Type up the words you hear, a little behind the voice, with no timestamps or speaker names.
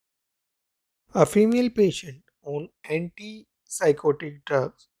A female patient on antipsychotic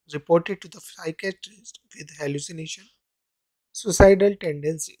drugs reported to the psychiatrist with hallucination, suicidal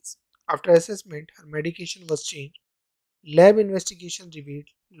tendencies. After assessment, her medication was changed. Lab investigation revealed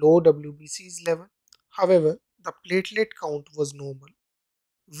low WBC's level. However, the platelet count was normal.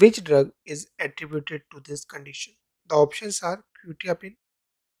 Which drug is attributed to this condition? The options are quetiapine,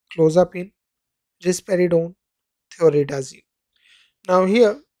 clozapine, risperidone, thioridazine. Now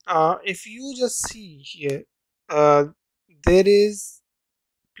here, if you just see here, uh, there is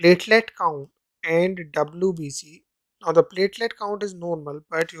platelet count and WBC. Now the platelet count is normal,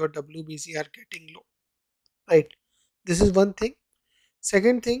 but your WBC are getting low, right? This is one thing.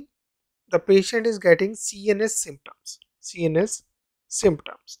 Second thing, the patient is getting CNS symptoms. CNS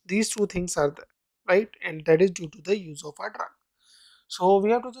symptoms. These two things are there, right? And that is due to the use of a drug. So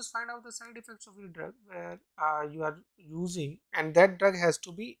we have to just find out the side effects of your drug where you are using, and that drug has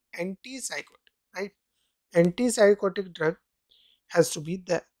to be antipsychotic, right? Antipsychotic drug has to be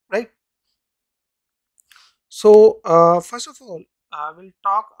there, right? So first of all, we'll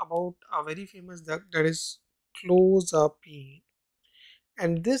talk about a very famous drug, that is clozapine,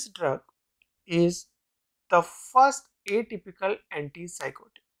 and this drug is the first atypical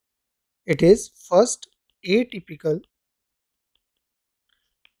antipsychotic. It is first atypical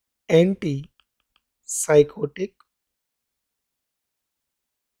antipsychotic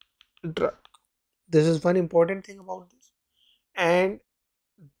drug. This is one important thing about this. And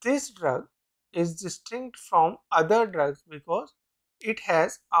this drug is distinct from other drugs because it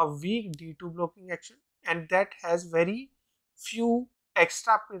has a weak D2 blocking action, and that has very few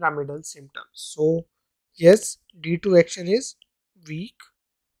extrapyramidal symptoms. So yes, D2 action is weak.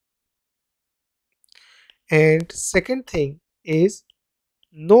 And second thing is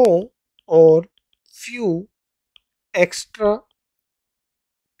no or few extra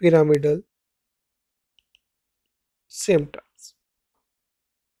pyramidal symptoms.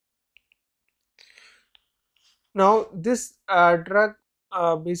 Now this drug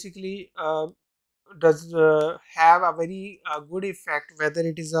basically does have a very good effect, whether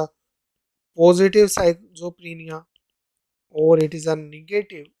it is a positive schizophrenia or it is a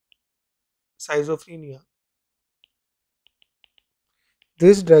negative schizophrenia.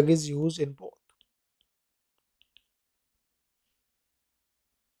 This drug is used in both.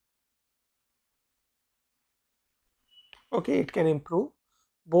 Okay, it can improve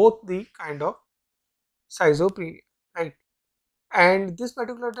both the kind of schizophrenia, right? And this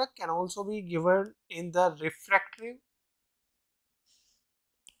particular drug can also be given in the refractory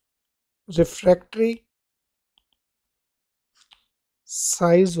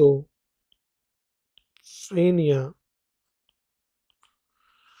schizophrenia,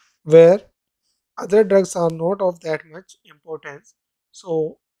 where other drugs are not of that much importance.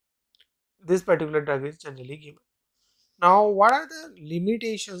 So this particular drug is generally given. Now, what are the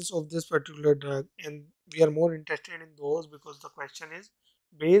limitations of this particular drug? And we are more interested in those because the question is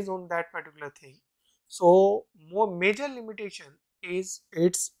based on that particular thing. So, more major limitation is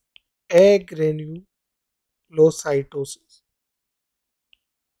its agranulocytosis,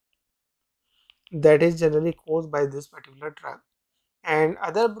 that is generally caused by this particular drug. And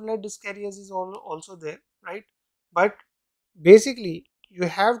other blood carriers is also there, right? But basically, you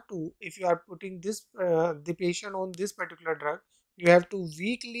have to, if you are putting this the patient on this particular drug, you have to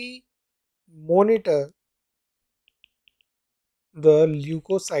weekly monitor the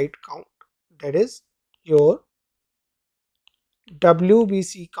leukocyte count, that is your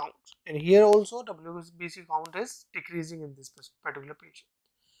WBC count. And here also WBC count is decreasing in this particular patient.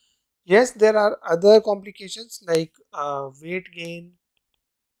 Yes, there are other complications like weight gain,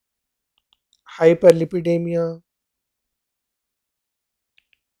 hyperlipidemia,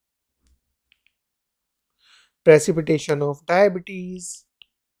 precipitation of diabetes.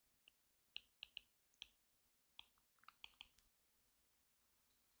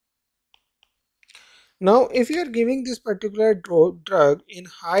 Now, if you are giving this particular drug in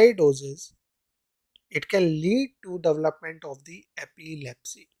high doses, it can lead to development of the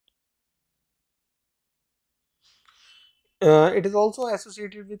epilepsy. It is also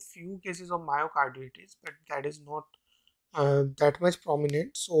associated with few cases of myocarditis, but that is not that much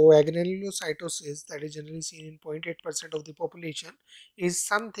prominent. So, agranulocytosis, that is generally seen in 0.8% of the population, is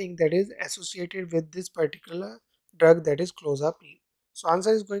something that is associated with this particular drug, that is clozapine. So,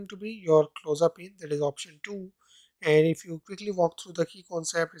 answer is going to be your clozapine, that is option 2. And if you quickly walk through the key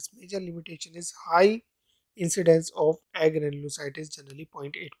concept, its major limitation is high incidence of agranulocytis, generally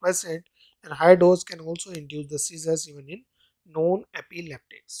 0.8%, and high dose can also induce the seizures even in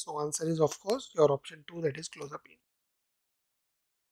non-epileptics. So answer is of course your option 2, that is clozapine.